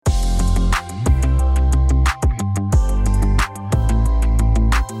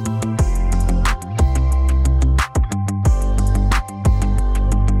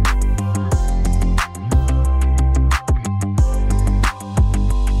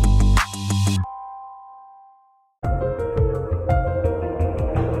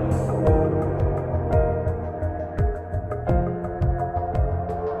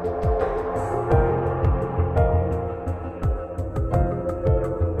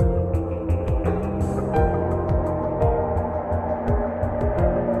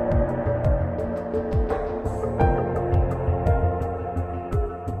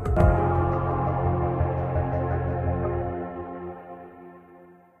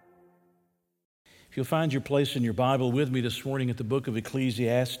If you'll find your place in your Bible with me this morning at the book of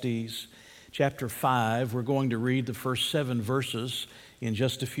Ecclesiastes, chapter 5, we're going to read the first 7 verses in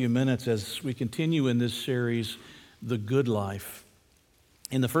just a few minutes as we continue in this series, The Good Life.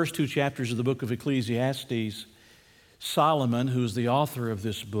 In the first 2 chapters of the book of Ecclesiastes, Solomon, who's the author of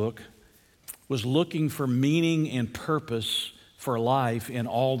this book, was looking for meaning and purpose for life in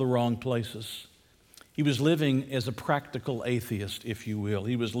all the wrong places. He was living as a practical atheist, if you will.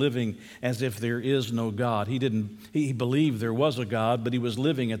 He was living as if there is no God. He believed there was a God, but he was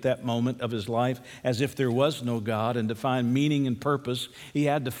living at that moment of his life as if there was no God. And to find meaning and purpose, he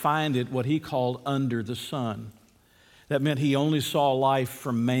had to find it what he called under the sun. That meant he only saw life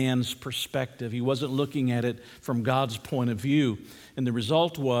from man's perspective. He wasn't looking at it from God's point of view. And the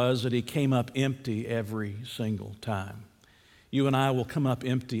result was that he came up empty every single time. You and I will come up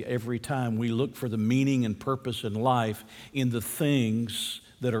empty every time we look for the meaning and purpose in life in the things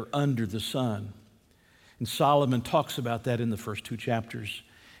that are under the sun. And Solomon talks about that in the first 2 chapters.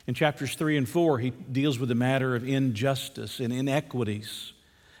 In chapters 3 and 4, he deals with the matter of injustice and inequities,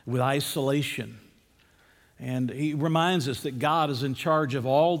 with isolation. And he reminds us that God is in charge of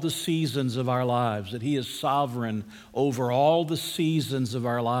all the seasons of our lives, that he is sovereign over all the seasons of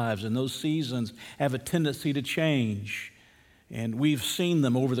our lives. And those seasons have a tendency to change. And we've seen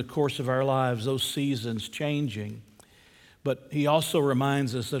them over the course of our lives, those seasons changing. But he also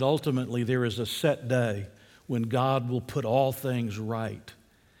reminds us that ultimately there is a set day when God will put all things right.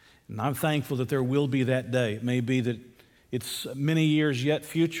 And I'm thankful that there will be that day. It may be that it's many years yet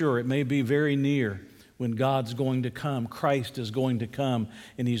future, or it may be very near when God's going to come. Christ is going to come,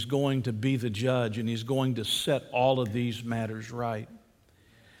 and he's going to be the judge, and he's going to set all of these matters right.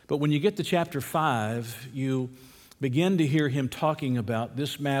 But when you get to chapter 5, you begin to hear him talking about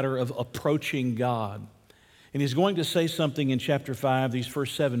this matter of approaching God. And he's going to say something in chapter 5, these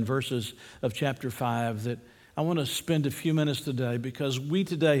first 7 verses of chapter 5, that I want to spend a few minutes today because we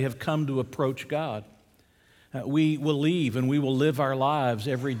today have come to approach God. We will leave and we will live our lives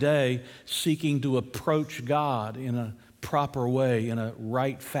every day seeking to approach God in a proper way, in a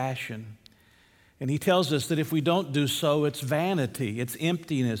right fashion. And he tells us that if we don't do so, it's vanity, it's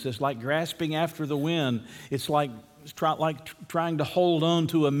emptiness, it's like grasping after the wind, it's like trying to hold on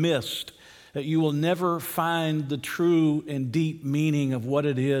to a mist, that you will never find the true and deep meaning of what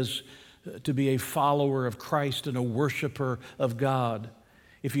it is to be a follower of Christ and a worshiper of God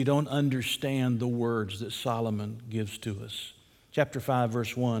if you don't understand the words that Solomon gives to us. Chapter 5,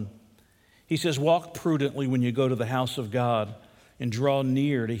 verse 1, he says, "Walk prudently when you go to the house of God, and draw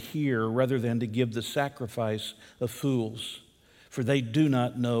near to hear rather than to give the sacrifice of fools, for they do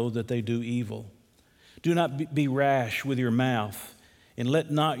not know that they do evil. Do not be rash with your mouth, and let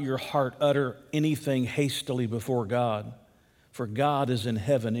not your heart utter anything hastily before God, for God is in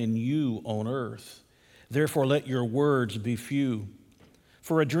heaven and you on earth. Therefore let your words be few.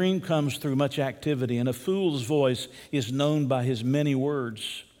 For a dream comes through much activity, and a fool's voice is known by his many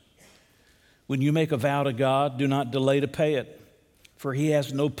words. When you make a vow to God, do not delay to pay it, for he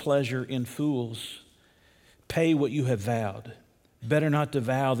has no pleasure in fools. Pay what you have vowed. Better not to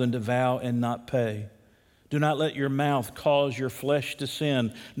vow than to vow and not pay. Do not let your mouth cause your flesh to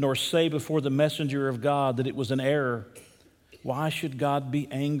sin, nor say before the messenger of God that it was an error. Why should God be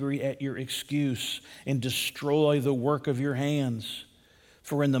angry at your excuse and destroy the work of your hands?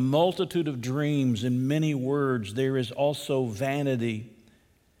 For in the multitude of dreams and many words there is also vanity,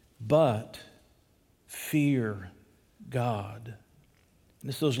 but fear God." And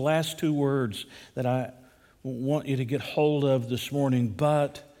it's those last 2 words that I want you to get hold of this morning.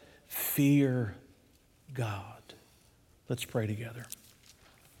 But fear God. Let's pray together.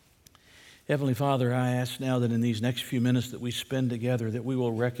 Heavenly Father, I ask now that in these next few minutes that we spend together, that we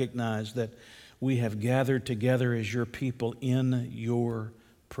will recognize that we have gathered together as your people in your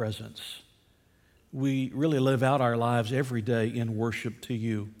presence. We really live out our lives every day in worship to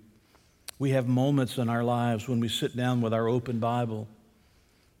you. We have moments in our lives when we sit down with our open Bible,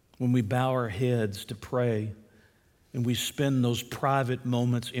 when we bow our heads to pray, and we spend those private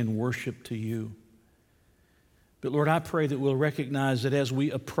moments in worship to you. But Lord, I pray that we'll recognize that as we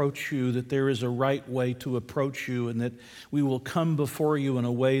approach you, that there is a right way to approach you, and that we will come before you in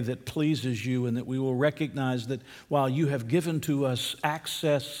a way that pleases you, and that we will recognize that while you have given to us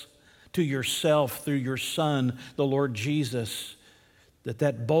access to yourself through your Son, the Lord Jesus,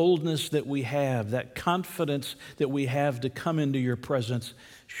 that boldness that we have, that confidence that we have to come into your presence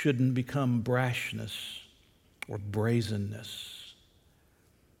shouldn't become brashness or brazenness.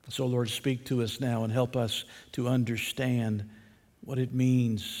 So, Lord, speak to us now and help us to understand what it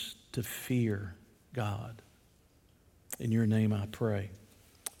means to fear God. In your name I pray.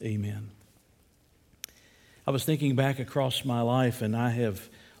 Amen. I was thinking back across my life, and I have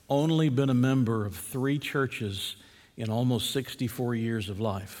only been a member of 3 churches in almost 64 years of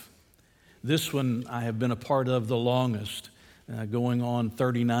life. This one I have been a part of the longest, going on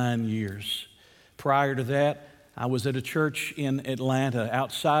 39 years. Prior to that, I was at a church in Atlanta,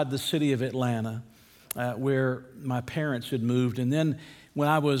 outside the city of Atlanta, where my parents had moved. And then when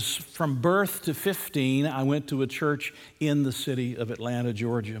I was from birth to 15, I went to a church in the city of Atlanta,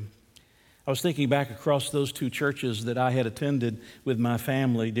 Georgia. I was thinking back across those 2 churches that I had attended with my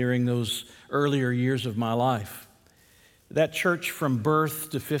family during those earlier years of my life. That church from birth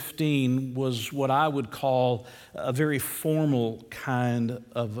to 15 was what I would call a very formal kind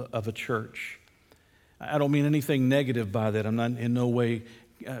of a church. I don't mean anything negative by that. I'm not in no way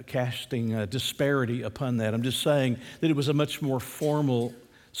casting a disparity upon that. I'm just saying that it was a much more formal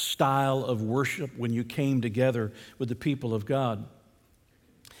style of worship when you came together with the people of God.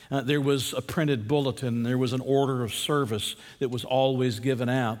 There was a printed bulletin. There was an order of service that was always given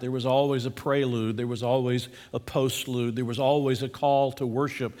out. There was always a prelude. There was always a postlude. There was always a call to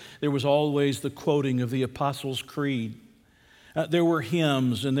worship. There was always the quoting of the Apostles' Creed. There were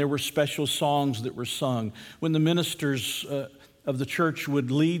hymns and there were special songs that were sung. When the ministers of the church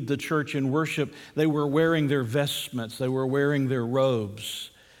would lead the church in worship, they were wearing their vestments. They were wearing their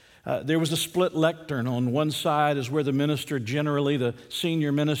robes. There was a split lectern. On one side is where the minister, generally the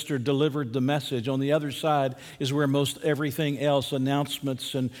senior minister, delivered the message. On the other side is where most everything else,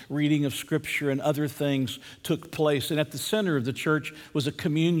 announcements and reading of Scripture and other things, took place. And at the center of the church was a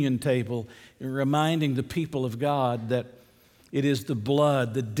communion table, reminding the people of God that it is the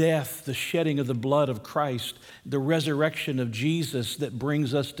blood, the death, the shedding of the blood of Christ, the resurrection of Jesus that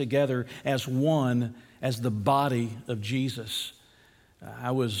brings us together as one, as the body of Jesus.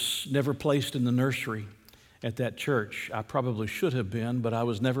 I was never placed in the nursery at that church. I probably should have been, but I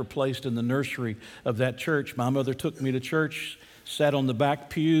was never placed in the nursery of that church. My mother took me to church, sat on the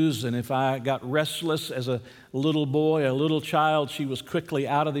back pews, and if I got restless as a little boy, a little child, she was quickly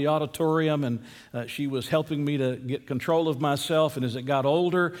out of the auditorium, and she was helping me to get control of myself. And as it got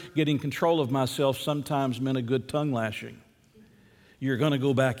older, getting control of myself sometimes meant a good tongue lashing. You're going to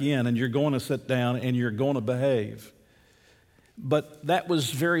go back in, and you're going to sit down, and you're going to behave. But that was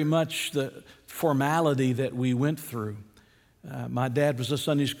very much the formality that we went through. My dad was a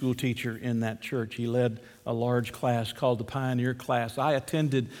Sunday school teacher in that church. He led a large class called the Pioneer Class. I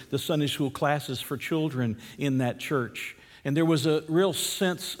attended the Sunday school classes for children in that church. And there was a real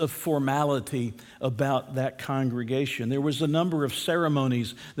sense of formality about that congregation. There was a number of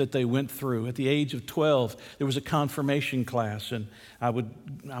ceremonies that they went through. At the age of 12, there was a confirmation class, and I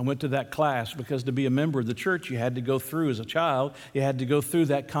went to that class because to be a member of the church, you had to go through, as a child, you had to go through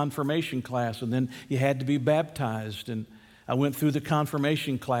that confirmation class, and then you had to be baptized. And I went through the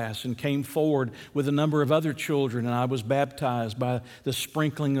confirmation class and came forward with a number of other children, and I was baptized by the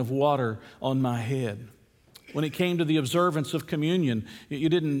sprinkling of water on my head. When it came to the observance of communion, you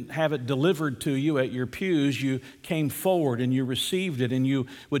didn't have it delivered to you at your pews. You came forward and you received it, and you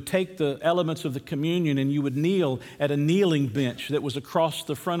would take the elements of the communion and you would kneel at a kneeling bench that was across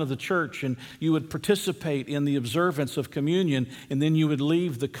the front of the church, and you would participate in the observance of communion, and then you would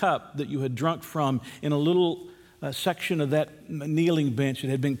leave the cup that you had drunk from in a little section of that kneeling bench that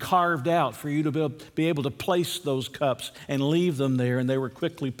had been carved out for you to be able to place those cups and leave them there, and they were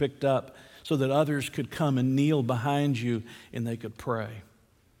quickly picked up so that others could come and kneel behind you and they could pray.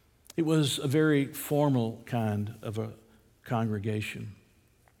 It was a very formal kind of a congregation.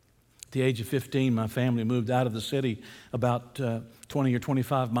 At the age of 15, my family moved out of the city about 20 or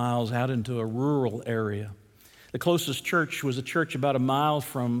 25 miles out into a rural area. The closest church was a church about a mile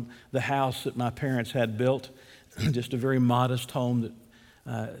from the house that my parents had built, just a very modest home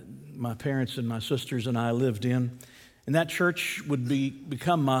that my parents and my sisters and I lived in. And that church would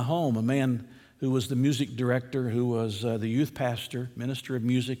become my home. A man who was the music director, who was the youth pastor, minister of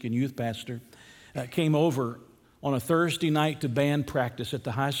music and youth pastor, came over on a Thursday night to band practice at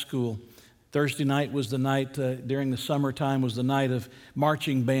the high school. Thursday night was the night, during the summertime, was the night of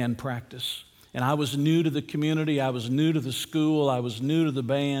marching band practice. And I was new to the community. I was new to the school. I was new to the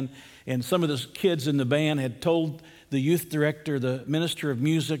band. And some of the kids in the band had told the youth director, the minister of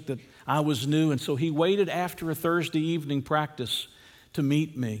music, that I was new. And so he waited after a Thursday evening practice to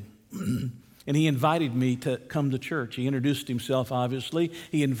meet me. And he invited me to come to church. He introduced himself, obviously.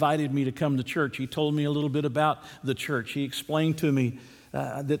 He invited me to come to church. He told me a little bit about the church. He explained to me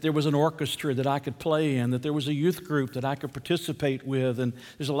that there was an orchestra that I could play in, that there was a youth group that I could participate with, and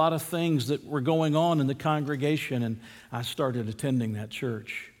there's a lot of things that were going on in the congregation, and I started attending that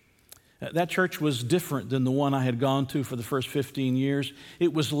church. That church was different than the one I had gone to for the first 15 years.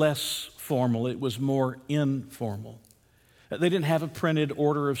 It was less formal. It was more informal. They didn't have a printed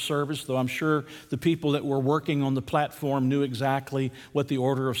order of service, though I'm sure the people that were working on the platform knew exactly what the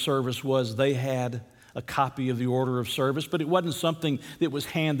order of service was. They had a copy of the order of service, but it wasn't something that was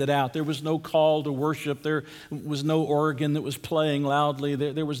handed out. There was no call to worship. There was no organ that was playing loudly.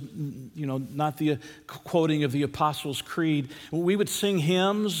 There was, not the quoting of the Apostles' Creed. We would sing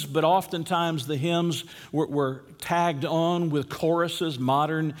hymns, but oftentimes the hymns were tagged on with choruses,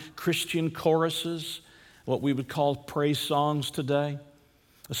 modern Christian choruses, what we would call praise songs today.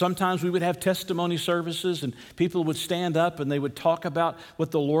 Sometimes we would have testimony services and people would stand up and they would talk about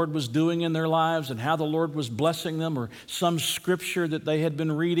what the Lord was doing in their lives and how the Lord was blessing them, or some scripture that they had been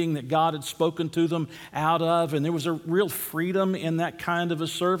reading that God had spoken to them out of. And there was a real freedom in that kind of a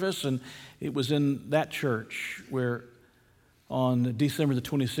service. And it was in that church where on December the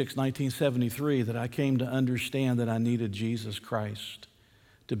 26th, 1973, that I came to understand that I needed Jesus Christ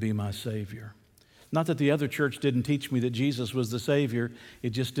to be my Savior. Not that the other church didn't teach me that Jesus was the Savior. It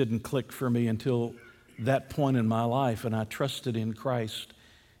just didn't click for me until that point in my life, and I trusted in Christ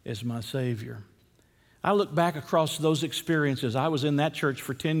as my Savior. I look back across those experiences. I was in that church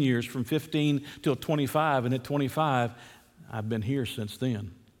for 10 years, from 15 till 25, and at 25, I've been here since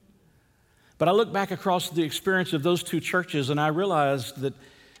then. But I look back across the experience of those two churches, and I realized that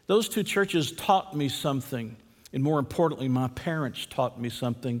those two churches taught me something. And more importantly, my parents taught me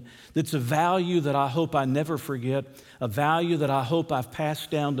something that's a value that I hope I never forget, a value that I hope I've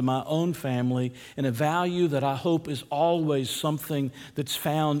passed down to my own family, and a value that I hope is always something that's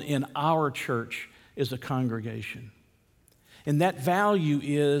found in our church as a congregation. And that value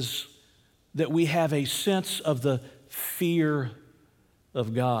is that we have a sense of the fear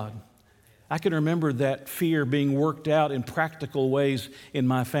of God. I can remember that fear being worked out in practical ways in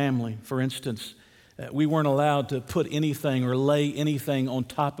my family. For instance, we weren't allowed to put anything or lay anything on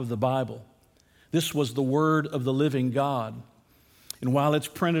top of the Bible. This was the Word of the living God. And while it's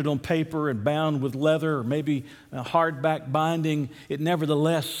printed on paper and bound with leather or maybe a hardback binding, it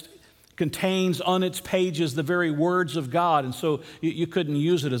nevertheless contains on its pages the very words of God. And so you couldn't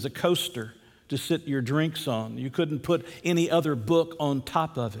use it as a coaster to sit your drinks on. You couldn't put any other book on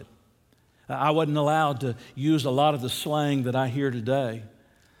top of it. I wasn't allowed to use a lot of the slang that I hear today.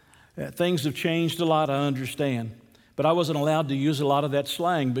 Things have changed a lot, I understand. But I wasn't allowed to use a lot of that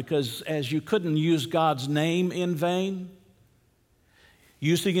slang because as you couldn't use God's name in vain,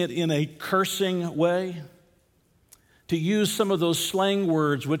 using it in a cursing way, to use some of those slang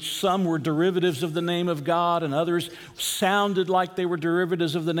words, which some were derivatives of the name of God and others sounded like they were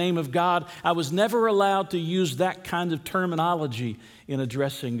derivatives of the name of God, I was never allowed to use that kind of terminology in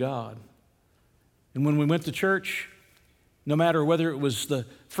addressing God. And when we went to church, no matter whether it was the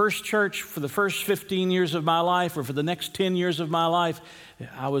first church for the first 15 years of my life or for the next 10 years of my life,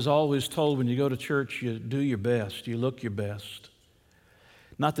 I was always told when you go to church, you do your best, you look your best.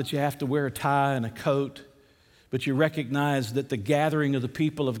 Not that you have to wear a tie and a coat, but you recognize that the gathering of the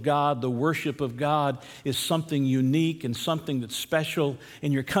people of God, the worship of God, is something unique and something that's special.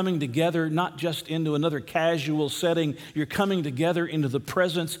 And you're coming together not just into another casual setting, you're coming together into the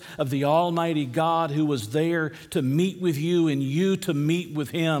presence of the Almighty God who was there to meet with you and you to meet with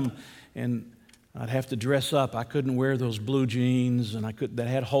Him. And I'd have to dress up. I couldn't wear those blue jeans and that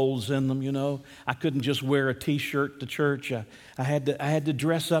had holes in them, you know. I couldn't just wear a T-shirt to church. I had to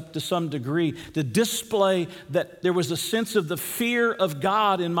dress up to some degree to display that there was a sense of the fear of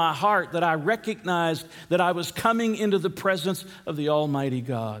God in my heart, that I recognized that I was coming into the presence of the Almighty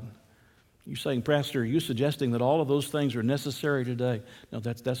God. You're saying, Pastor, are you suggesting that all of those things are necessary today? No,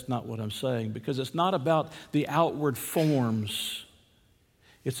 that's not what I'm saying, because it's not about the outward forms.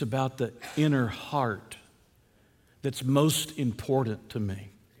 It's about the inner heart that's most important to me.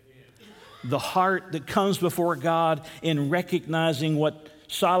 The heart that comes before God in recognizing what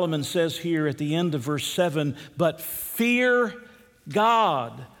Solomon says here at the end of verse 7, but fear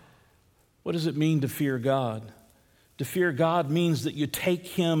God. What does it mean to fear God? To fear God means that you take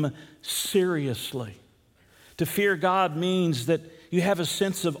Him seriously. To fear God means that you have a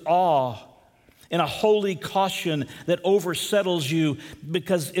sense of awe and a holy caution that oversettles you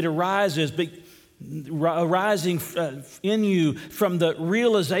because it arises arising in you from the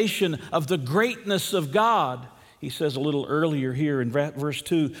realization of the greatness of God. He says a little earlier here in verse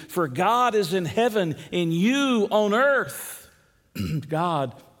 2, for God is in heaven and you on earth.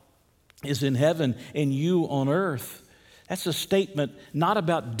 God is in heaven and you on earth. That's a statement not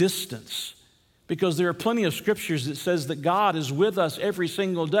about distance, because there are plenty of scriptures that says that God is with us every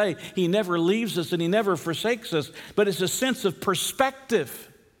single day. He never leaves us and He never forsakes us. But it's a sense of perspective,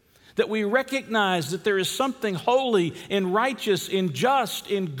 that we recognize that there is something holy and righteous and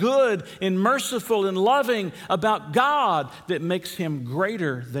just and good and merciful and loving about God that makes him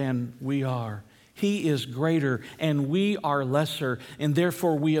greater than we are. He is greater and we are lesser, and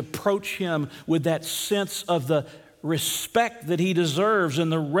therefore we approach him with that sense of the respect that he deserves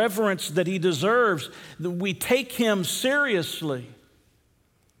and the reverence that he deserves. We take him seriously.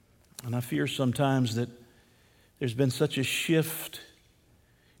 And I fear sometimes that there's been such a shift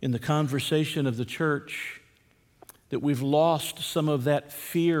in the conversation of the church that we've lost some of that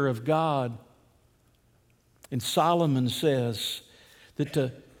fear of God. And Solomon says that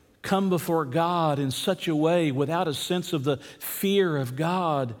to come before God in such a way without a sense of the fear of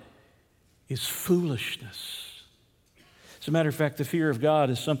God is foolishness. As a matter of fact, the fear of God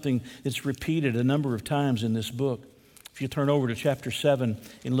is something that's repeated a number of times in this book. If you turn over to chapter 7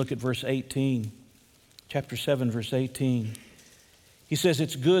 and look at verse 18. Chapter 7, verse 18. He says,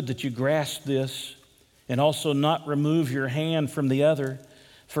 it's good that you grasp this and also not remove your hand from the other,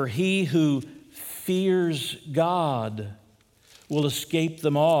 for he who fears God will escape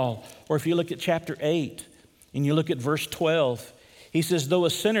them all. Or if you look at chapter 8 and you look at verse 12, he says, though a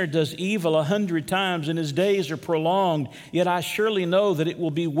sinner does evil 100 times and his days are prolonged, yet I surely know that it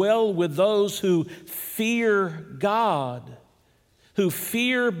will be well with those who fear God, who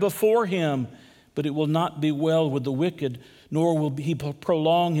fear before him, but it will not be well with the wicked, nor will he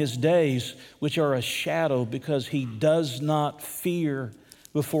prolong his days, which are a shadow, because he does not fear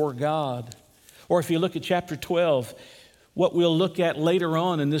before God. Or if you look at chapter 12, what we'll look at later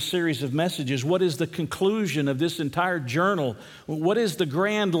on in this series of messages, what is the conclusion of this entire journal? What is the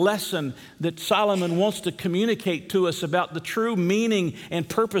grand lesson that Solomon wants to communicate to us about the true meaning and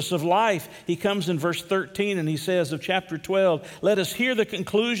purpose of life? He comes in verse 13 and he says of chapter 12, let us hear the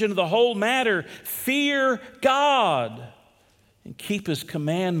conclusion of the whole matter. Fear God and keep his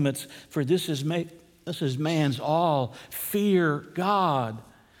commandments, for this is man's all. Fear God.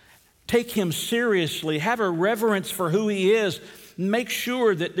 Take him seriously. Have a reverence for who he is. Make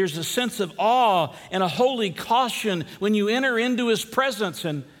sure that there's a sense of awe and a holy caution when you enter into his presence.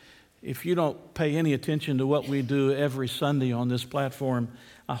 And if you don't pay any attention to what we do every Sunday on this platform,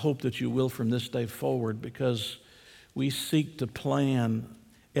 I hope that you will from this day forward, because we seek to plan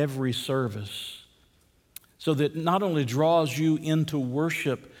every service so that it not only draws you into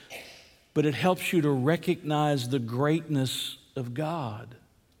worship, but it helps you to recognize the greatness of God.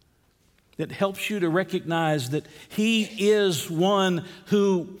 It helps you to recognize that he is one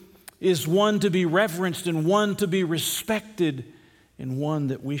who is one to be reverenced and one to be respected and one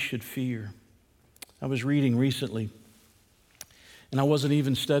that we should fear. I was reading recently, and I wasn't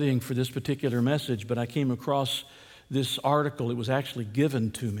even studying for this particular message, but I came across this article. It was actually given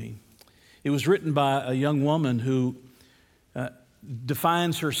to me. It was written by a young woman who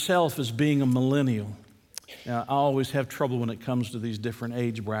defines herself as being a millennial. Now, I always have trouble when it comes to these different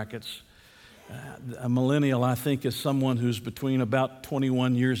age brackets. A millennial, I think, is someone who's between about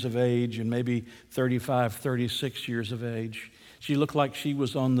 21 years of age and maybe 35, 36 years of age. She looked like she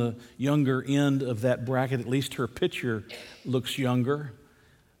was on the younger end of that bracket. At least her picture looks younger.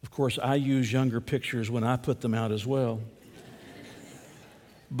 Of course, I use younger pictures when I put them out as well.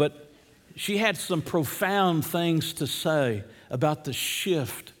 But she had some profound things to say about the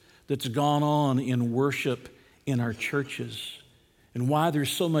shift that's gone on in worship in our churches, and why there's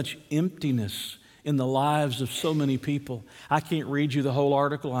so much emptiness in the lives of so many people. I can't read you the whole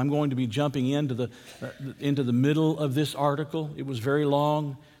article. I'm going to be jumping into the middle of this article. It was very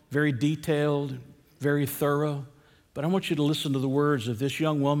long, very detailed, very thorough. But I want you to listen to the words of this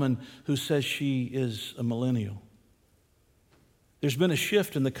young woman who says she is a millennial. There's been a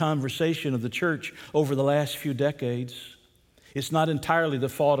shift in the conversation of the church over the last few decades. It's not entirely the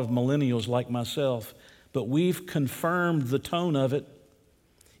fault of millennials like myself, but we've confirmed the tone of it.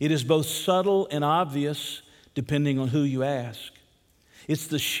 It is both subtle and obvious, depending on who you ask. It's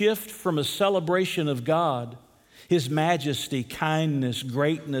the shift from a celebration of God, his majesty, kindness,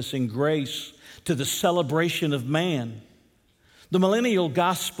 greatness, and grace, to the celebration of man. The millennial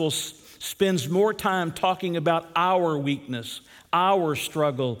gospel spends more time talking about our weakness, our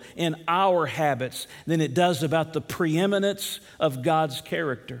struggle, and our habits than it does about the preeminence of God's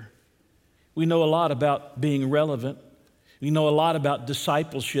character. We know a lot about being relevant. We know a lot about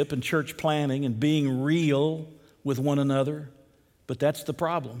discipleship and church planning and being real with one another, but that's the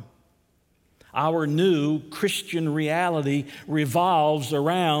problem. Our new Christian reality revolves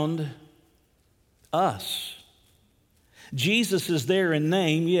around us. Jesus is there in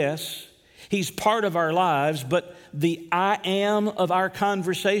name, yes. He's part of our lives, but the I am of our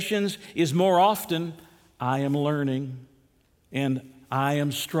conversations is more often, I am learning, and I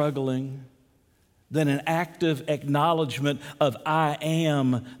am struggling, than an active acknowledgement of I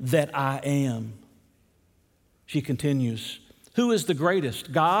am that I am. She continues, who is the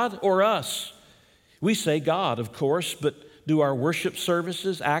greatest, God or us? We say God, of course, but do our worship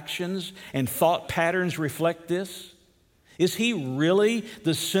services, actions, and thought patterns reflect this? Is he really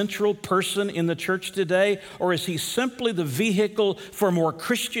the central person in the church today, or is he simply the vehicle for more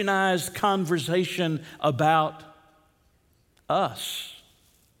Christianized conversation about us?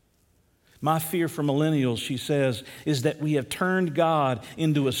 My fear for millennials, she says, is that we have turned God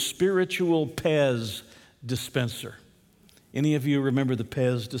into a spiritual Pez dispenser. Any of you remember the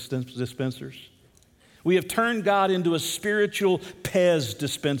Pez dispensers? We have turned God into a spiritual Pez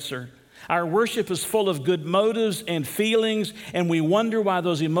dispenser. Our worship is full of good motives and feelings, and we wonder why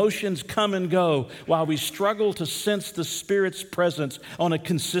those emotions come and go, while we struggle to sense the Spirit's presence on a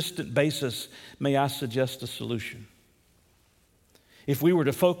consistent basis. May I suggest a solution? If we were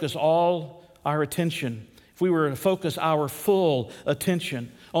to focus all our attention, if we were to focus our full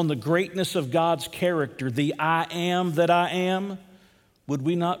attention on the greatness of God's character, the I am that I am, would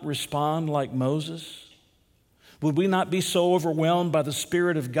we not respond like Moses? Would we not be so overwhelmed by the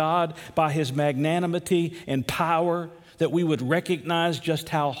Spirit of God, by His magnanimity and power, that we would recognize just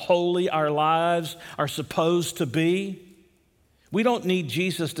how holy our lives are supposed to be? We don't need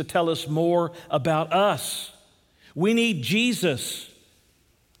Jesus to tell us more about us. We need Jesus,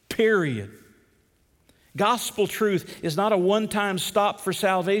 period. Gospel truth is not a one-time stop for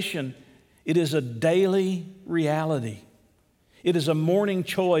salvation. It is a daily reality. It is a morning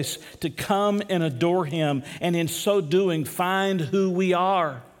choice to come and adore Him, and in so doing, find who we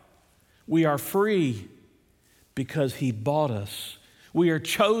are. We are free because He bought us. We are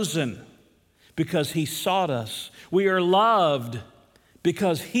chosen because He sought us. We are loved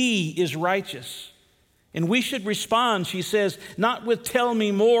because He is righteous. And we should respond, she says, not with tell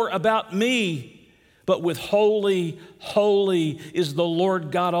me more about me, but with holy, holy is the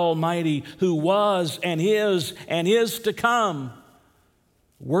Lord God Almighty, who was and is to come.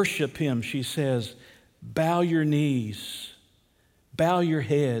 Worship Him, she says. Bow your knees, bow your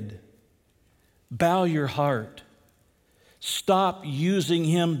head, bow your heart. Stop using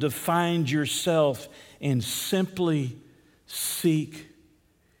Him to find yourself and simply seek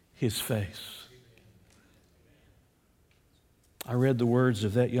His face. I read the words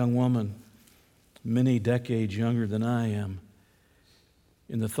of that young woman, many decades younger than I am,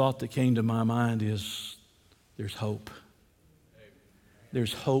 and the thought that came to my mind is, there's hope.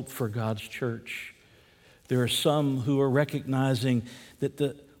 There's hope for God's church. There are some who are recognizing that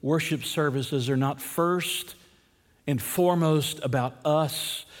the worship services are not first and foremost about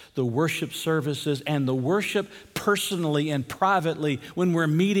us. The worship services and the worship personally and privately when we're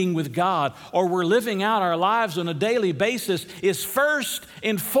meeting with God or we're living out our lives on a daily basis is first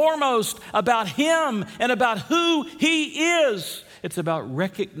and foremost about Him and about who He is. It's about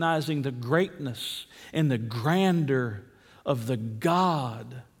recognizing the greatness and the grandeur of the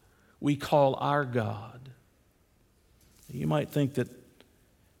God we call our God. You might think that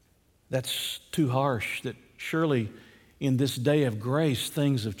that's too harsh, that surely in this day of grace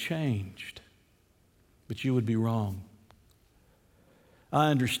things have changed. But you would be wrong. I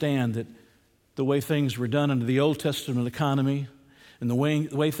understand that the way things were done under the Old Testament economy and the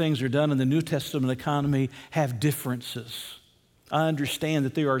way things are done in the New Testament economy have differences. I understand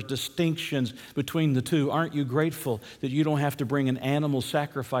that there are distinctions between the two. Aren't you grateful that you don't have to bring an animal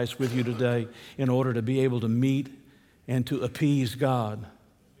sacrifice with you today in order to be able to meet and to appease God?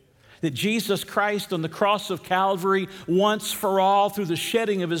 That Jesus Christ on the cross of Calvary, once for all, through the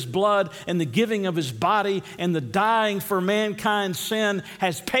shedding of His blood and the giving of His body and the dying for mankind's sin,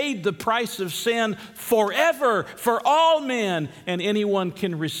 has paid the price of sin forever for all men, and anyone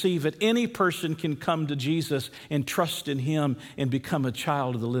can receive it. Any person can come to Jesus and trust in Him and become a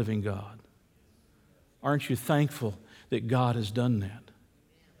child of the living God. Aren't you thankful that God has done that?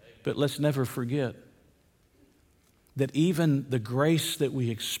 But let's never forget that even the grace that we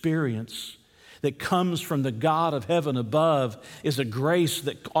experience that comes from the God of heaven above is a grace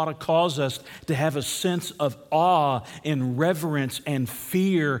that ought to cause us to have a sense of awe and reverence and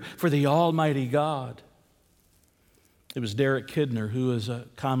fear for the Almighty God. It was Derek Kidner, who is a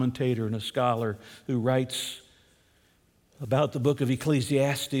commentator and a scholar, who writes about the book of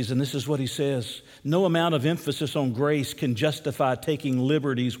Ecclesiastes, and this is what he says: no amount of emphasis on grace can justify taking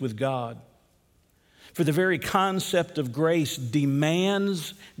liberties with God. For the very concept of grace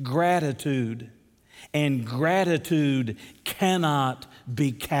demands gratitude, and gratitude cannot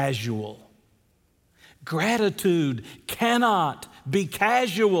be casual. Gratitude cannot be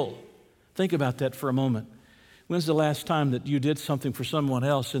casual. Think about that for a moment. When's the last time that you did something for someone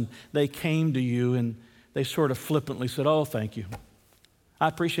else and they came to you and they sort of flippantly said, oh, thank you. I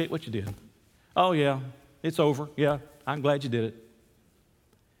appreciate what you did. Oh, yeah, it's over. Yeah, I'm glad you did it.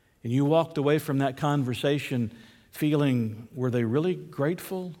 And you walked away from that conversation feeling, were they really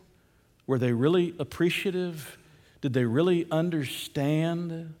grateful? Were they really appreciative? Did they really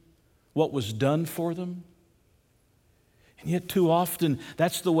understand what was done for them? And yet too often,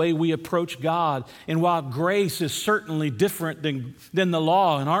 that's the way we approach God. And while grace is certainly different than the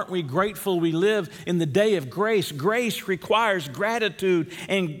law, and aren't we grateful we live in the day of grace? Grace requires gratitude,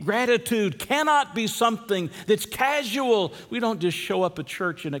 and gratitude cannot be something that's casual. We don't just show up at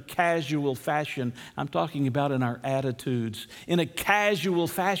church in a casual fashion. I'm talking about in our attitudes. In a casual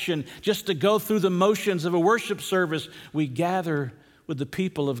fashion, just to go through the motions of a worship service, we gather with the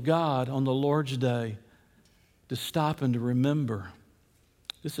people of God on the Lord's Day to stop and to remember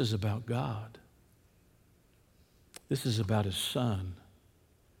this is about God. This is about His Son.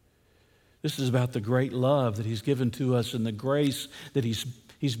 This is about the great love that He's given to us and the grace that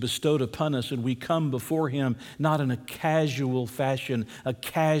He's bestowed upon us, and we come before Him not in a casual fashion, a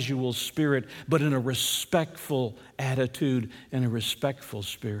casual spirit, but in a respectful attitude and a respectful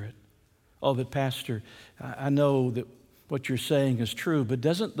spirit. Oh, but Pastor, I know that what you're saying is true, but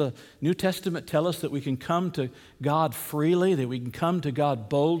doesn't the New Testament tell us that we can come to God freely, that we can come to God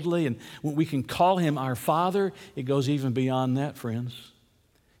boldly, and we can call Him our Father? It goes even beyond that, friends.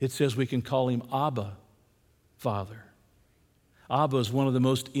 It says we can call Him Abba, Father. Abba is one of the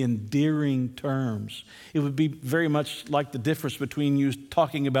most endearing terms. It would be very much like the difference between you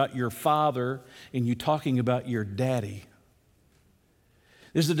talking about your father and you talking about your daddy.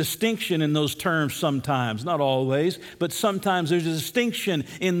 There's a distinction in those terms sometimes, not always, but sometimes there's a distinction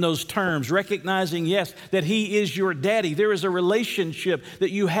in those terms, recognizing, yes, that He is your daddy. There is a relationship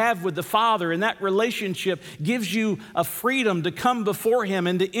that you have with the Father, and that relationship gives you a freedom to come before Him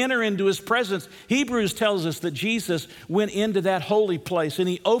and to enter into His presence. Hebrews tells us that Jesus went into that holy place, and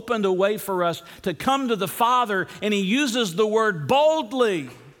He opened a way for us to come to the Father, and He uses the word boldly.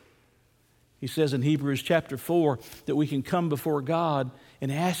 He says in Hebrews chapter 4 that we can come before God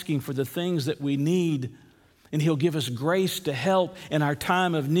and asking for the things that we need, and He'll give us grace to help in our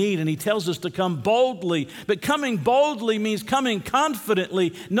time of need. And He tells us to come boldly. But coming boldly means coming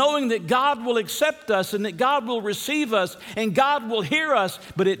confidently, knowing that God will accept us and that God will receive us and God will hear us.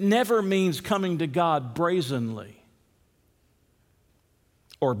 But it never means coming to God brazenly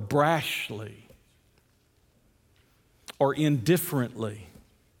or brashly or indifferently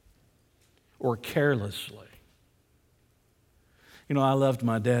or carelessly. You know, I loved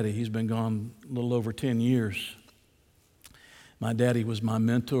my daddy. He's been gone a little over 10 years. My daddy was my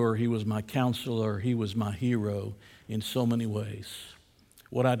mentor. He was my counselor. He was my hero in so many ways.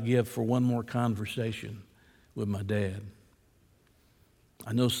 What I'd give for one more conversation with my dad.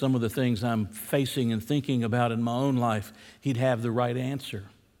 I know some of the things I'm facing and thinking about in my own life, he'd have the right answer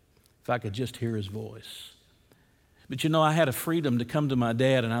if I could just hear his voice. But you know, I had a freedom to come to my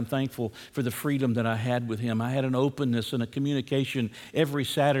dad, and I'm thankful for the freedom that I had with him. I had an openness and a communication. Every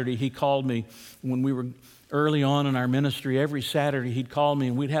Saturday he called me when we were early on in our ministry. Every Saturday he'd call me,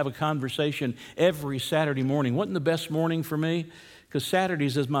 and we'd have a conversation every Saturday morning. Wasn't the best morning for me? Because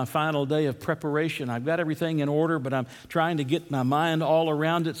Saturdays is my final day of preparation. I've got everything in order, but I'm trying to get my mind all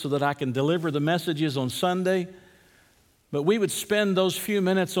around it so that I can deliver the messages on Sunday. But we would spend those few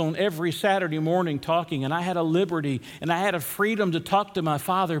minutes on every Saturday morning talking, and I had a liberty and I had a freedom to talk to my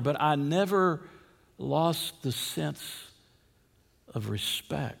father, but I never lost the sense of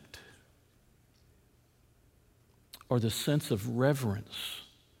respect or the sense of reverence.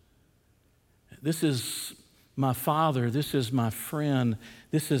 This is my father, this is my friend,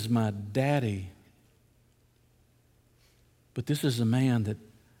 this is my daddy. But this is a man that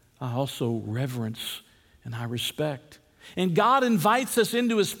I also reverence and I respect. And God invites us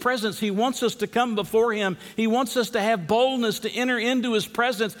into His presence. He wants us to come before Him. He wants us to have boldness to enter into His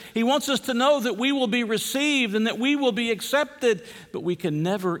presence. He wants us to know that we will be received and that we will be accepted. But we can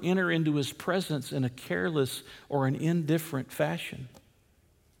never enter into His presence in a careless or an indifferent fashion.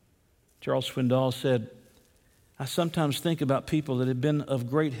 Charles Swindoll said, I sometimes think about people that have been of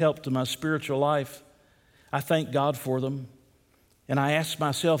great help to my spiritual life. I thank God for them. And I ask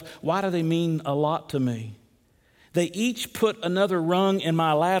myself, why do they mean a lot to me? They each put another rung in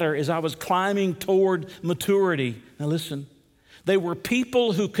my ladder as I was climbing toward maturity. Now listen, they were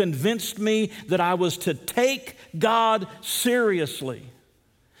people who convinced me that I was to take God seriously.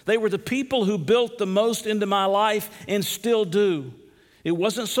 They were the people who built the most into my life and still do. It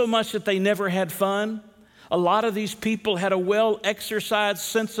wasn't so much that they never had fun. A lot of these people had a well-exercised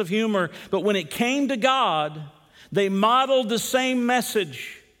sense of humor, but when it came to God, They modeled the same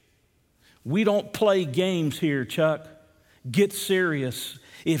message. We don't play games here, Chuck. Get serious.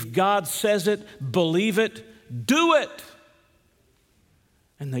 If God says it, believe it, do it.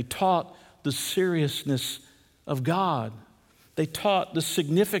 And they taught the seriousness of God. They taught the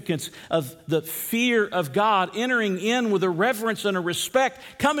significance of the fear of God, entering in with a reverence and a respect,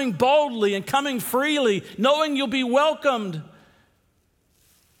 coming boldly and coming freely, knowing you'll be welcomed,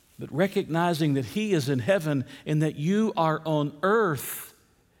 but recognizing that He is in heaven and that you are on earth.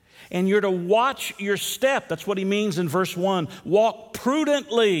 And you're to watch your step. That's what He means in verse 1. Walk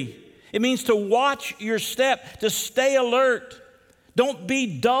prudently. It means to watch your step, to stay alert. Don't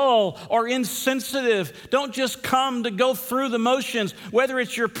be dull or insensitive. Don't just come to go through the motions, whether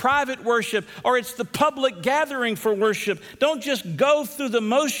it's your private worship or it's the public gathering for worship. Don't just go through the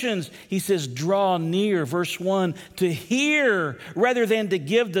motions. He says, draw near, verse 1, to hear rather than to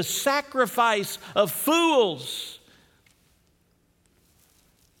give the sacrifice of fools.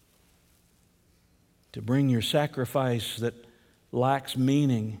 To bring your sacrifice that lacks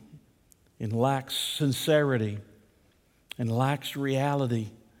meaning and lacks sincerity and lacks reality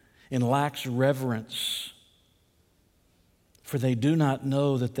and lacks reverence. For they do not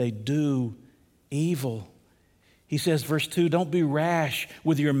know that they do evil. He says, verse 2, don't be rash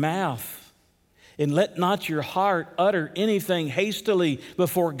with your mouth, and let not your heart utter anything hastily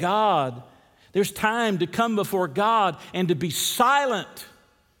before God. There's time to come before God and to be silent,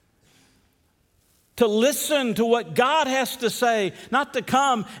 to listen to what God has to say, not to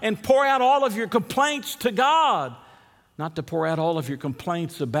come and pour out all of your complaints to God, not to pour out all of your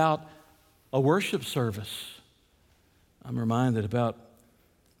complaints about a worship service. I'm reminded about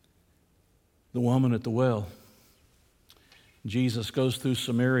the woman at the well. Jesus goes through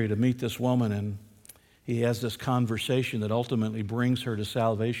Samaria to meet this woman, and He has this conversation that ultimately brings her to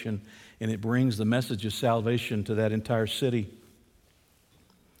salvation, and it brings the message of salvation to that entire city.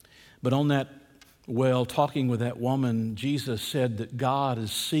 But on that well, talking with that woman, Jesus said that God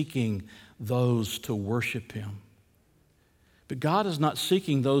is seeking those to worship Him. But God is not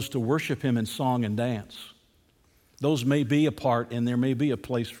seeking those to worship Him in song and dance. Those may be a part, and there may be a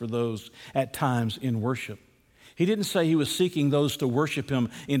place for those at times in worship. He didn't say He was seeking those to worship Him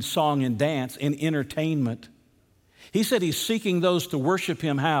in song and dance, in entertainment. He said He's seeking those to worship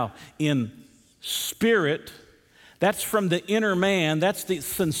Him how? In spirit. That's from the inner man. That's the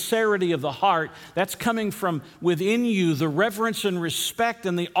sincerity of the heart. That's coming from within you, the reverence and respect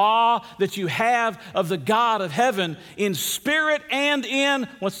and the awe that you have of the God of heaven in spirit and in,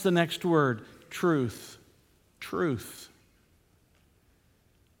 what's the next word? Truth. Truth.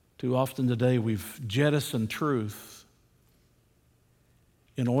 Too often today we've jettisoned truth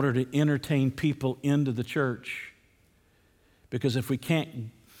in order to entertain people into the church. Because if we can't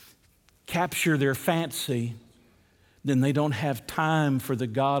capture their fancy, then they don't have time for the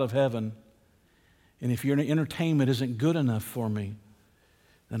God of heaven. And if your entertainment isn't good enough for me,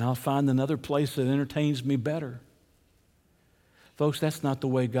 then I'll find another place that entertains me better. Folks, that's not the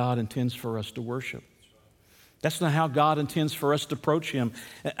way God intends for us to worship. That's not how God intends for us to approach Him.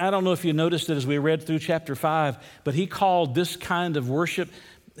 I don't know if you noticed it as we read through chapter 5, but He called this kind of worship,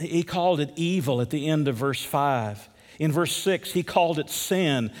 He called it evil at the end of verse 5. In verse 6, He called it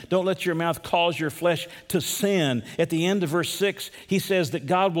sin. Don't let your mouth cause your flesh to sin. At the end of verse 6, He says that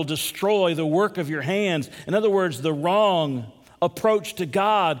God will destroy the work of your hands. In other words, the wrong approach to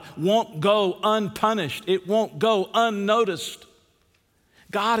God won't go unpunished. It won't go unnoticed.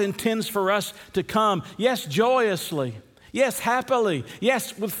 God intends for us to come, yes, joyously, yes, happily,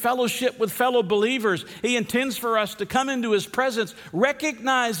 yes, with fellowship with fellow believers. He intends for us to come into His presence,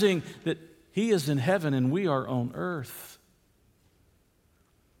 recognizing that He is in heaven and we are on earth.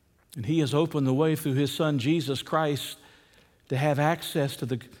 And He has opened the way through His Son, Jesus Christ, to have access to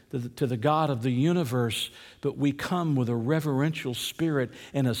the God of the universe. But we come with a reverential spirit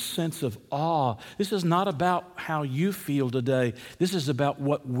and a sense of awe. This is not about how you feel today. This is about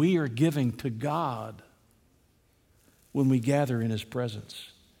what we are giving to God when we gather in His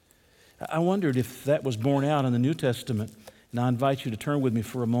presence. I wondered if that was borne out in the New Testament. And I invite you to turn with me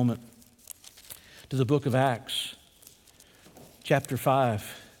for a moment to the book of Acts, chapter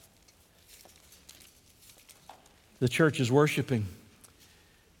 5. The church is worshiping.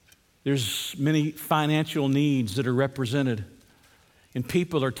 There's many financial needs that are represented. And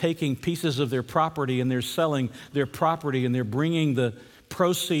people are taking pieces of their property and they're selling their property and they're bringing the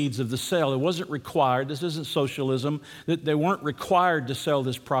proceeds of the sale. It wasn't required. This isn't socialism. They weren't required to sell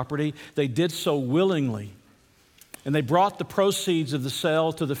this property. They did so willingly. And they brought the proceeds of the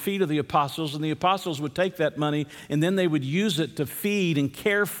sale to the feet of the apostles, and the apostles would take that money and then they would use it to feed and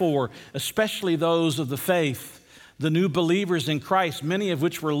care for, especially those of the faith, the new believers in Christ, many of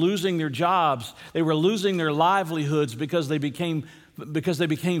which were losing their jobs. They were losing their livelihoods because they became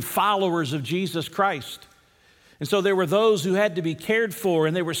followers of Jesus Christ. And so there were those who had to be cared for,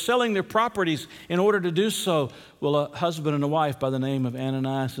 and they were selling their properties in order to do so. Well, a husband and a wife by the name of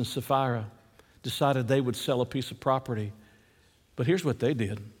Ananias and Sapphira decided they would sell a piece of property. But here's what they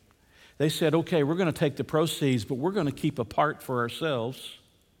did. They said, okay, we're going to take the proceeds, but we're going to keep a part for ourselves,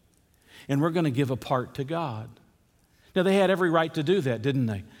 and we're going to give a part to God. Now, they had every right to do that, didn't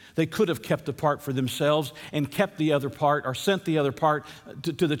they? They could have kept the part for themselves and kept the other part or sent the other part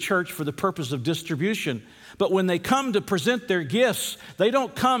to the church for the purpose of distribution. But when they come to present their gifts, they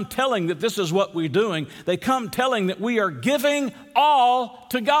don't come telling that this is what we're doing. They come telling that we are giving all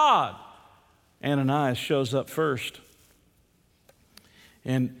to God. Ananias shows up first.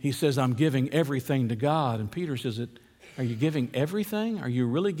 And he says, I'm giving everything to God. And Peter says, are you giving everything? Are you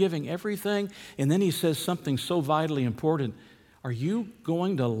really giving everything? And then he says something so vitally important. Are you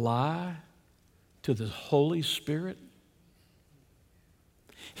going to lie to the Holy Spirit?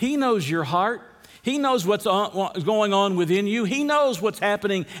 He knows your heart. He knows what's going on within you. He knows what's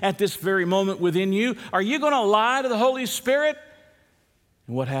happening at this very moment within you. Are you going to lie to the Holy Spirit?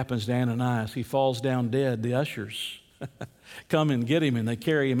 And what happens to Ananias? He falls down dead. The ushers come and get him, and they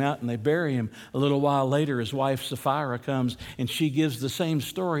carry him out and they bury him. A little while later, his wife Sapphira comes and she gives the same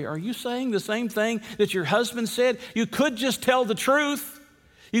story. Are you saying the same thing that your husband said? You could just tell the truth.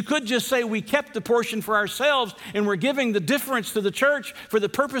 You could just say we kept the portion for ourselves and we're giving the difference to the church for the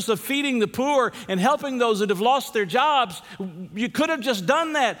purpose of feeding the poor and helping those that have lost their jobs. You could have just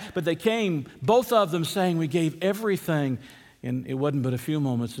done that. But they came, both of them, saying we gave everything. And it wasn't but a few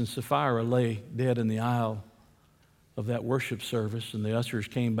moments, and Sapphira lay dead in the aisle of that worship service, and the ushers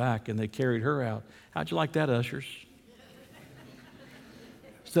came back and they carried her out. How'd you like that, ushers?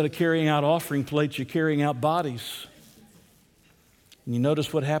 Instead of carrying out offering plates, you're carrying out bodies. And you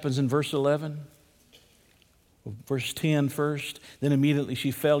notice what happens in verse 11? Verse 10 first. Then immediately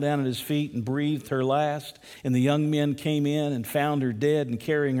she fell down at his feet and breathed her last. And the young men came in and found her dead, and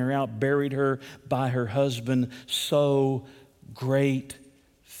carrying her out, buried her by her husband. So great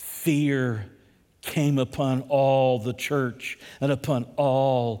fear came upon all the church and upon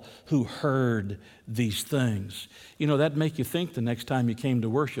all who heard these things. You know, that'd make you think the next time you came to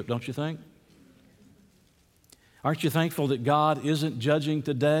worship, don't you think? Aren't you thankful that God isn't judging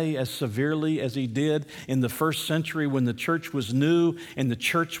today as severely as he did in the first century when the church was new and the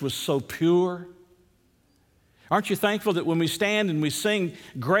church was so pure? Aren't you thankful that when we stand and we sing,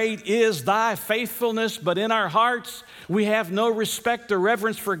 great is thy faithfulness, but in our hearts we have no respect or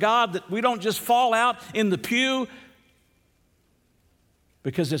reverence for God, that we don't just fall out in the pew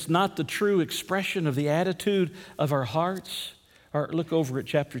because it's not the true expression of the attitude of our hearts? Or look over at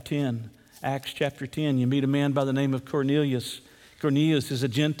chapter 10, Acts chapter 10. You meet a man by the name of Cornelius. Cornelius is a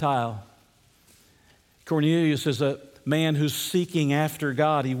Gentile. Cornelius is a man who's seeking after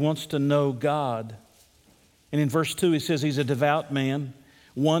God. He wants to know God. And in verse 2, he says he's a devout man,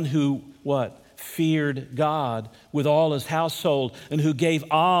 one who, what? Feared God with all his household, and who gave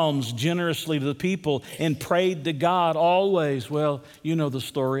alms generously to the people and prayed to God always. Well, you know the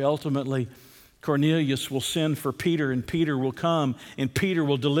story. Ultimately, Cornelius will send for Peter, and Peter will come, and Peter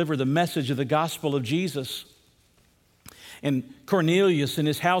will deliver the message of the gospel of Jesus. And Cornelius and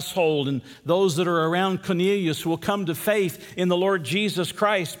his household and those that are around Cornelius will come to faith in the Lord Jesus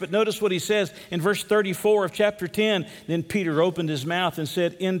Christ. But notice what he says in verse 34 of chapter 10. Then Peter opened his mouth and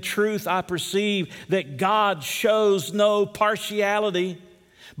said, in truth, I perceive that God shows no partiality,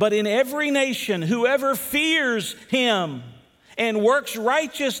 but in every nation, whoever fears him and works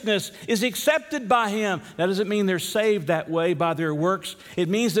righteousness is accepted by him. That doesn't mean they're saved that way by their works. It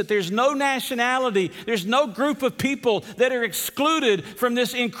means that there's no nationality, there's no group of people that are excluded from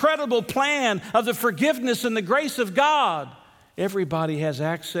this incredible plan of the forgiveness and the grace of God. Everybody has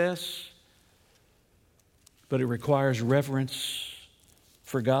access, but it requires reverence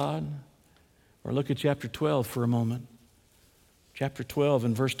for God. Or look at chapter 12 for a moment. Chapter 12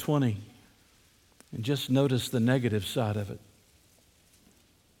 and verse 20. And just notice the negative side of it.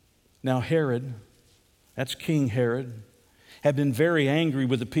 Now Herod, that's King Herod, had been very angry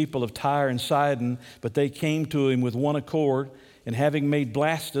with the people of Tyre and Sidon, but they came to him with one accord, and having made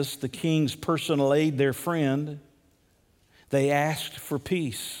Blastus, the king's personal aide, their friend, they asked for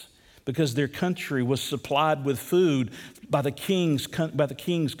peace, because their country was supplied with food by the king's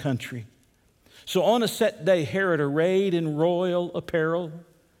country. So on a set day, Herod, arrayed in royal apparel,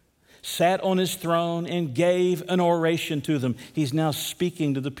 sat on his throne and gave an oration to them. He's now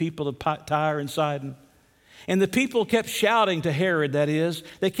speaking to the people of Tyre and Sidon. And the people kept shouting to Herod, that is.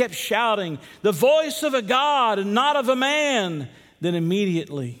 They kept shouting, "The voice of a God and not of a man." Then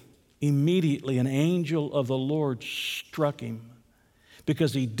immediately, an angel of the Lord struck him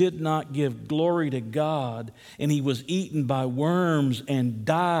because he did not give glory to God, and he was eaten by worms and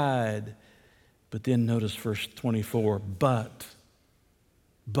died. But then notice verse 24, but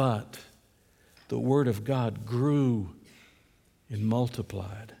the word of God grew and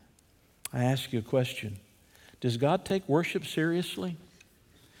multiplied. I ask you a question. Does God take worship seriously?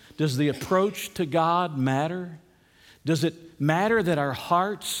 Does the approach to God matter? Does it matter that our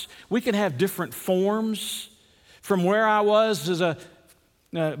hearts, we can have different forms? From where I was as a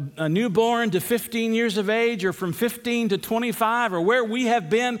newborn to 15 years of age, or from 15 to 25, or where we have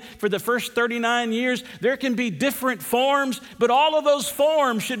been for the first 39 years, there can be different forms, but all of those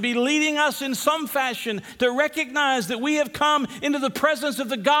forms should be leading us in some fashion to recognize that we have come into the presence of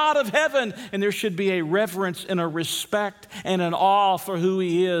the God of heaven, and there should be a reverence and a respect and an awe for who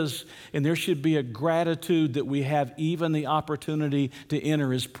He is, and there should be a gratitude that we have even the opportunity to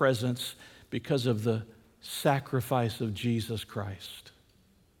enter His presence because of the sacrifice of Jesus Christ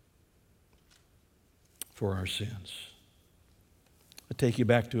for our sins. I take you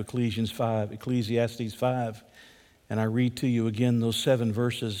back to Ecclesiastes 5, and I read to you again those 7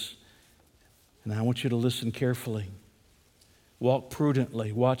 verses, and I want you to listen carefully. Walk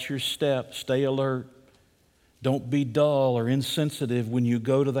prudently, watch your step, stay alert. Don't be dull or insensitive when you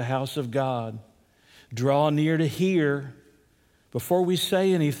go to the house of God. Draw near to hear. Before we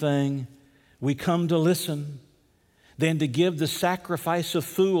say anything, we come to listen. Than to give the sacrifice of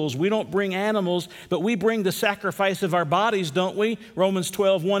fools. We don't bring animals, but we bring the sacrifice of our bodies, don't we? Romans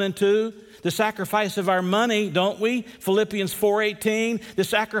 12, 1 and 2. The sacrifice of our money, don't we? Philippians 4:18. The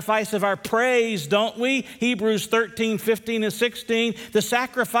sacrifice of our praise, don't we? Hebrews 13, 15 and 16. The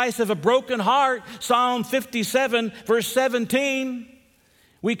sacrifice of a broken heart, Psalm 57, verse 17.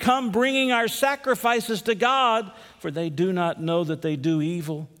 We come bringing our sacrifices to God, for they do not know that they do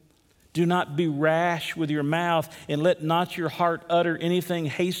evil. Do not be rash with your mouth, and let not your heart utter anything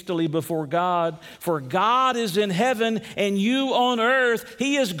hastily before God. For God is in heaven, and you on earth.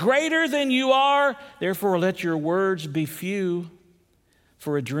 He is greater than you are. Therefore, let your words be few.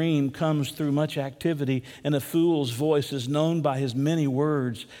 For a dream comes through much activity, and a fool's voice is known by his many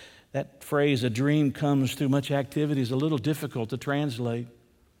words. That phrase, a dream comes through much activity, is a little difficult to translate.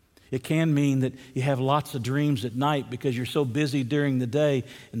 It can mean that you have lots of dreams at night because you're so busy during the day,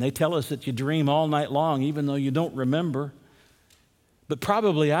 and they tell us that you dream all night long even though you don't remember. But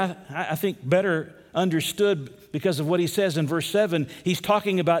probably, I think better understood because of what he says in verse 7, he's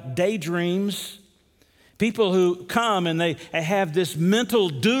talking about daydreams. People who come and they have this mental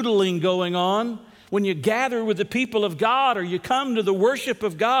doodling going on. When you gather with the people of God or you come to the worship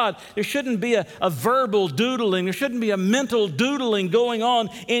of God, there shouldn't be a verbal doodling. There shouldn't be a mental doodling going on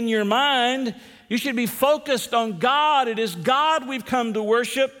in your mind. You should be focused on God. It is God we've come to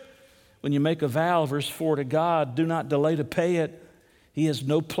worship. When you make a vow, verse 4, to God, do not delay to pay it. He has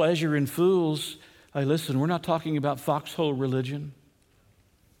no pleasure in fools. Hey, listen, we're not talking about foxhole religion.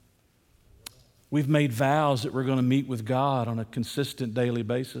 We've made vows that we're going to meet with God on a consistent daily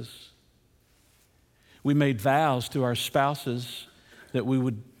basis. We made vows to our spouses that we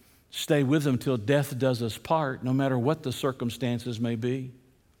would stay with them till death does us part, no matter what the circumstances may be.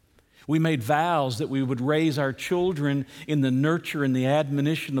 We made vows that we would raise our children in the nurture and the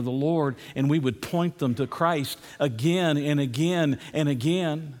admonition of the Lord, and we would point them to Christ again and again and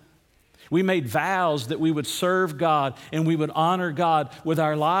again. We made vows that we would serve God and we would honor God with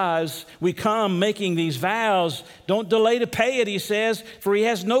our lives. We come making these vows. Don't delay to pay it, he says, for he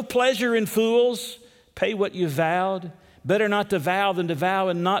has no pleasure in fools. Pay what you vowed. Better not to vow than to vow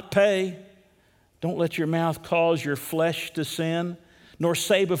and not pay. Don't let your mouth cause your flesh to sin, nor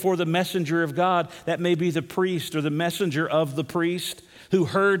say before the messenger of God, that may be the priest or the messenger of the priest who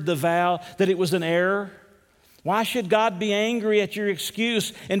heard the vow, that it was an error. Why should God be angry at your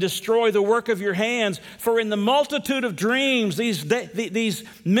excuse and destroy the work of your hands? For in the multitude of dreams, these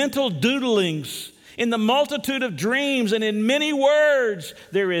mental doodlings, in the multitude of dreams and in many words,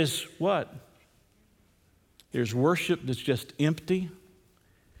 there is what? There's worship that's just empty.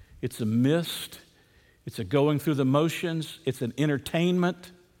 It's a mist. It's a going through the motions. It's an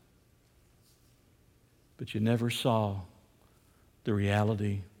entertainment. But you never saw the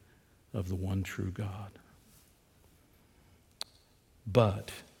reality of the one true God.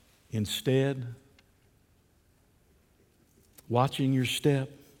 But instead, watching your step,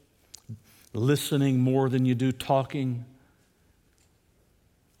 listening more than you do talking,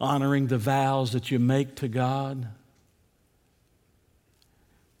 honoring the vows that you make to God,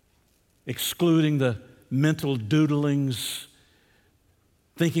 excluding the mental doodlings,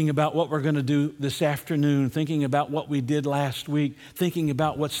 thinking about what we're going to do this afternoon, thinking about what we did last week, thinking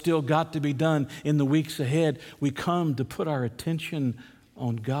about what's still got to be done in the weeks ahead. We come to put our attention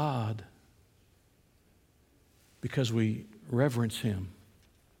on God because we reverence Him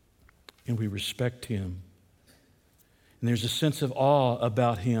and we respect Him. And there's a sense of awe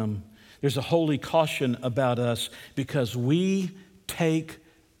about Him. There's a holy caution about us because we take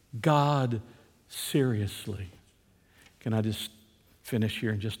God seriously. Can I just finish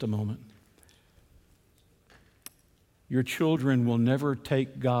here in just a moment? Your children will never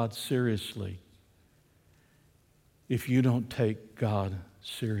take God seriously if you don't take God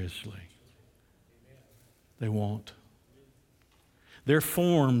seriously. They won't. Their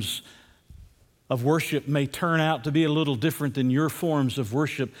forms of worship may turn out to be a little different than your forms of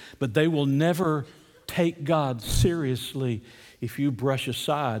worship, but they will never take God seriously if you brush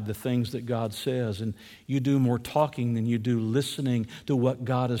aside the things that God says and you do more talking than you do listening to what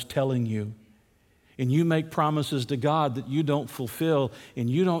God is telling you. And you make promises to God that you don't fulfill, and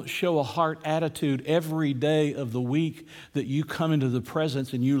you don't show a heart attitude every day of the week that you come into the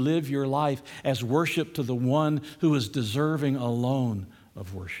presence and you live your life as worship to the one who is deserving alone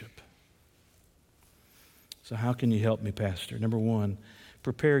of worship. So how can you help me, Pastor? Number one,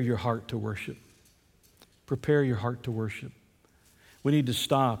 prepare your heart to worship. Prepare your heart to worship. We need to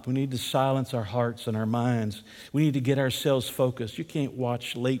stop. We need to silence our hearts and our minds. We need to get ourselves focused. You can't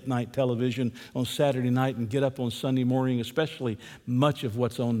watch late night television on Saturday night and get up on Sunday morning, especially much of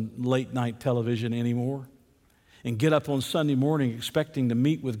what's on late night television anymore, and get up on Sunday morning expecting to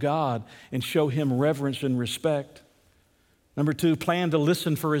meet with God and show Him reverence and respect. Number two, plan to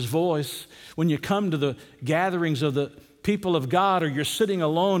listen for His voice. When you come to the gatherings of the people of God, or you're sitting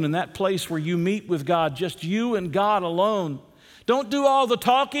alone in that place where you meet with God, just you and God alone, don't do all the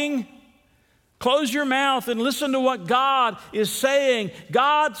talking. Close your mouth and listen to what God is saying.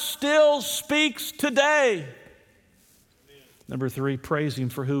 God still speaks today. Number three, praise Him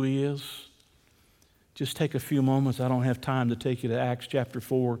for who He is. Just take a few moments. I don't have time to take you to Acts chapter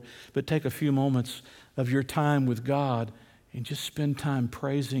 4, but take a few moments of your time with God and just spend time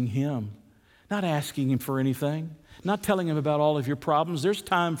praising Him. Not asking Him for anything, not telling Him about all of your problems. There's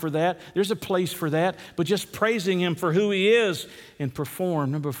time for that. There's a place for that. But just praising Him for who He is and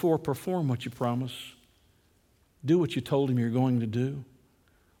perform. Number four, perform what you promise. Do what you told Him you're going to do.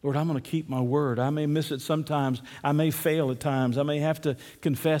 Lord, I'm going to keep my word. I may miss it sometimes. I may fail at times. I may have to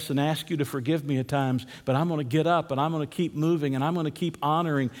confess and ask you to forgive me at times. But I'm going to get up and I'm going to keep moving and I'm going to keep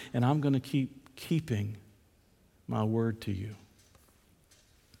honoring and I'm going to keep keeping my word to you.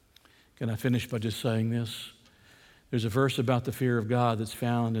 Can I finish by just saying this? There's a verse about the fear of God that's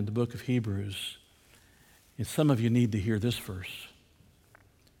found in the book of Hebrews. And some of you need to hear this verse.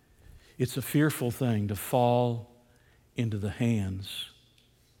 It's a fearful thing to fall into the hands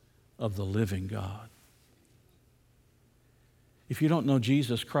of the living God. If you don't know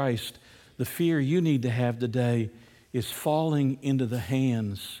Jesus Christ, the fear you need to have today is falling into the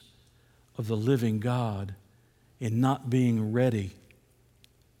hands of the living God and not being ready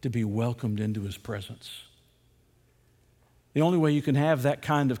to be welcomed into His presence. The only way you can have that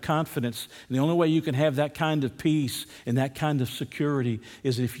kind of confidence, and the only way you can have that kind of peace and that kind of security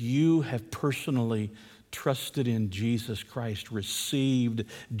is if you have personally trusted in Jesus Christ, received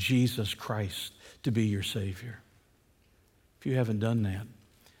Jesus Christ to be your Savior. If you haven't done that,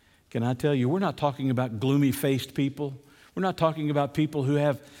 can I tell you, we're not talking about gloomy-faced people. We're not talking about people who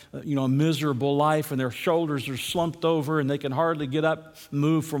have, a miserable life and their shoulders are slumped over and they can hardly get up and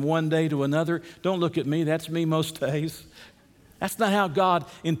move from one day to another. Don't look at me. That's me most days. That's not how God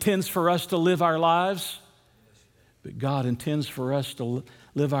intends for us to live our lives. But God intends for us to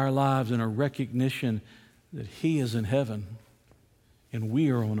live our lives in a recognition that He is in heaven and we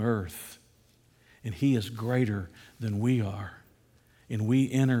are on earth and He is greater than we are. And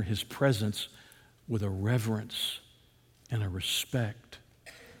we enter His presence with a reverence and a respect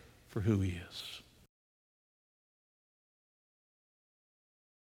for who He is.